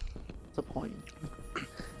the point?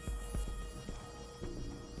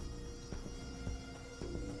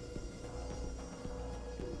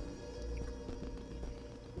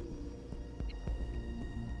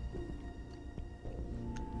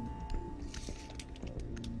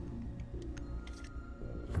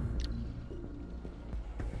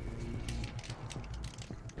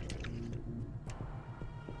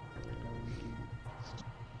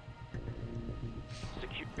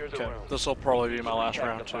 Secure the Okay, room. this will probably be my last Protect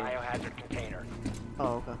round the too. biohazard container.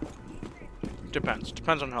 Oh, okay. Depends.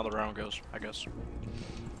 Depends on how the round goes, I guess.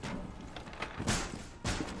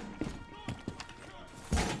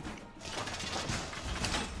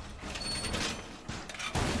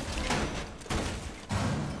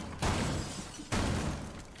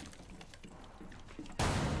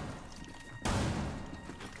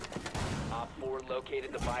 Op 4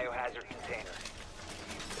 located the biohazard container.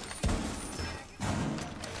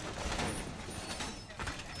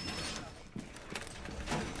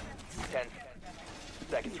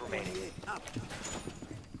 Seconds remaining.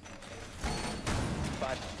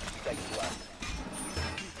 5 seconds left.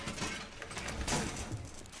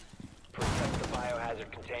 Protect the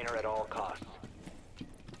biohazard container at all costs.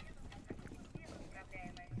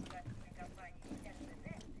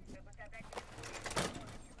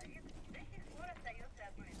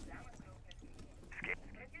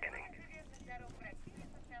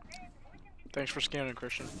 Thanks for scanning,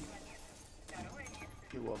 Christian.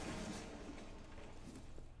 You're welcome.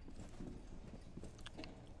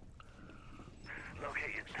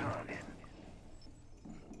 Located target.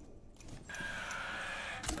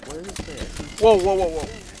 What does it say? Whoa, whoa, whoa, whoa.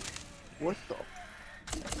 What the?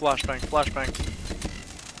 Flashbang, flashbang.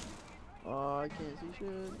 Oh, I can't see shit.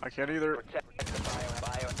 I can't either. Protect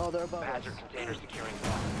the Oh, they're above us. biohazard container securing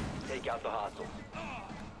box. Take out the hostiles.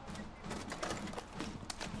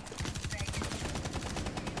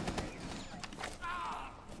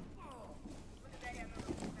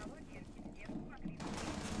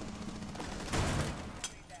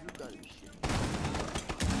 You got your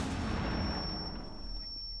shit.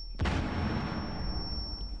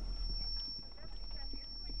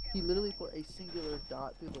 He literally put a singular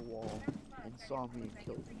dot through the wall and saw me and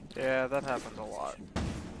killed me. Yeah, that happens a lot.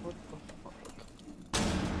 What the fuck?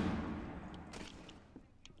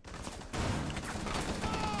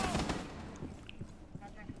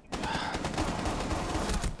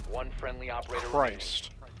 One friendly operator Christ.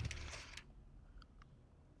 remaining.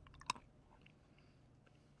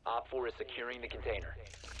 Op 4 is securing the container.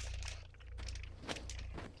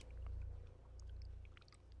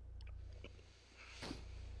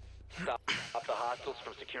 Stop the hostiles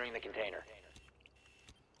from securing the container.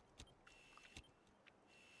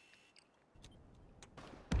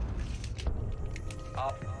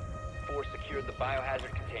 Op 4 secured the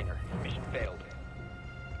biohazard container. Mission failed.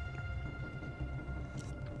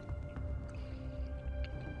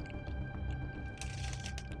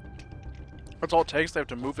 That's all it takes. They have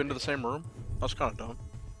to move into the same room. That's kind of dumb.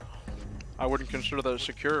 I wouldn't consider that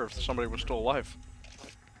secure if somebody was still alive.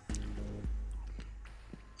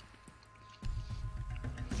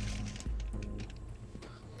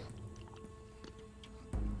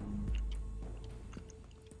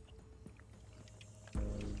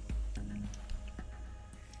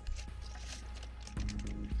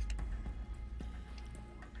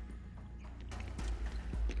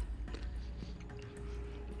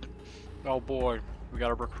 Oh boy, we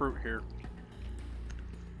got a recruit here.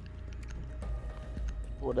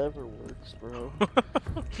 Whatever works, bro.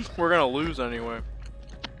 We're gonna lose anyway.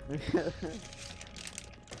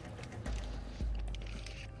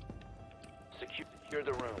 Secure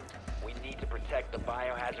the room. We need to protect the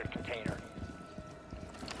biohazard container.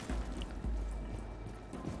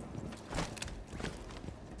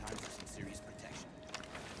 Time for some serious protection.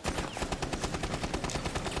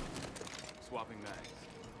 Swapping mags.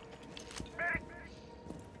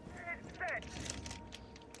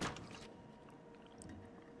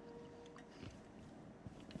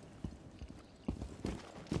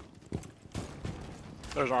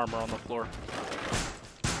 There's armor on the floor.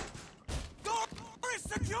 Door is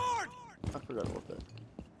secured! I forgot about that.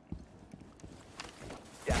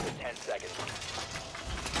 Down to 10 seconds.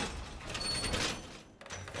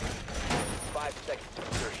 5 seconds to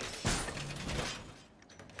insertion.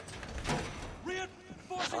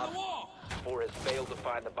 Reinforcing the wall! 4 has failed to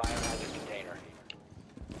find the biohazard container.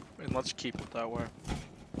 And let's keep it that way.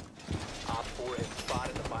 Op 4 has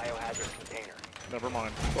spotted the biohazard container. Never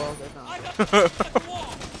mind. Well, they're I not. got the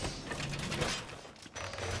wall!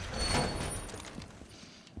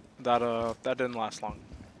 That didn't last long.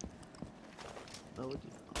 No, it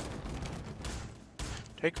didn't.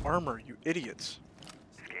 Take armor, you idiots.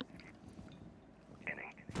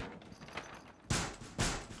 Inning.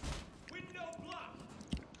 Window blocked!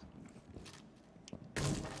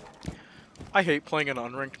 I hate playing in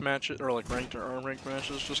unranked matches, or like ranked or unranked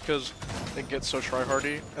matches, just because it gets so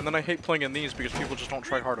tryhardy. And then I hate playing in these because people just don't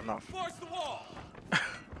try hard enough. Force the wall!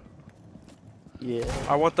 Yeah.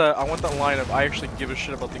 I want that line of I actually give a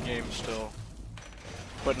shit about the game still,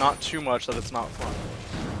 but not too much that it's not fun.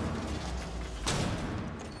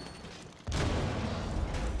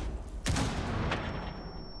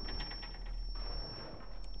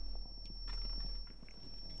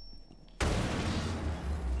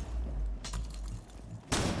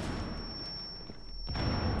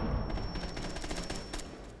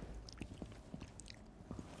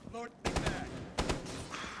 Lord back.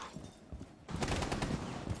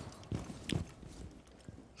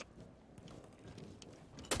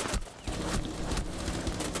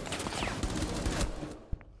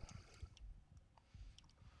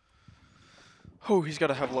 Oh, he's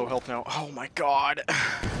gotta have low health now. Oh my god.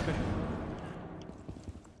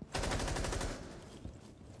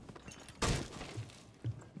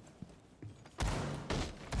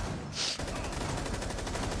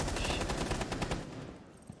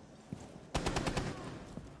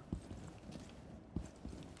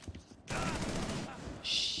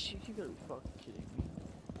 Shit, you gotta be fucking kidding me.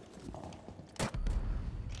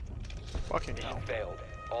 Fucking Mission hell. failed.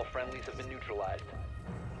 All friendlies have been neutralized.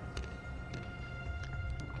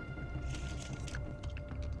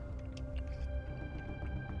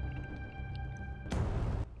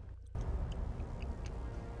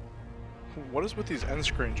 What is with these end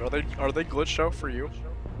screens? Are they glitched out for you?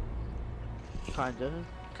 Kinda.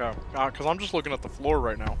 Okay. Cause I'm just looking at the floor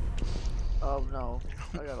right now. Oh no,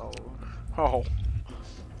 I got all of them. Oh.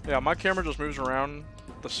 Yeah, my camera just moves around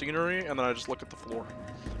the scenery and then I just look at the floor.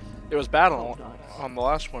 It was bad Oh, nice. on the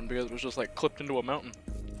last one because it was just like clipped into a mountain.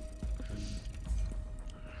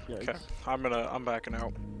 Yikes. Okay. I'm backing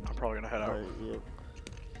out. I'm probably gonna head out. Alright, yep.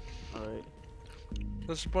 Alright.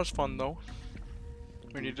 This was fun though.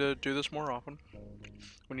 We need to do this more often.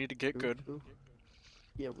 We need to get good.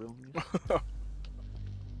 Yeah, real.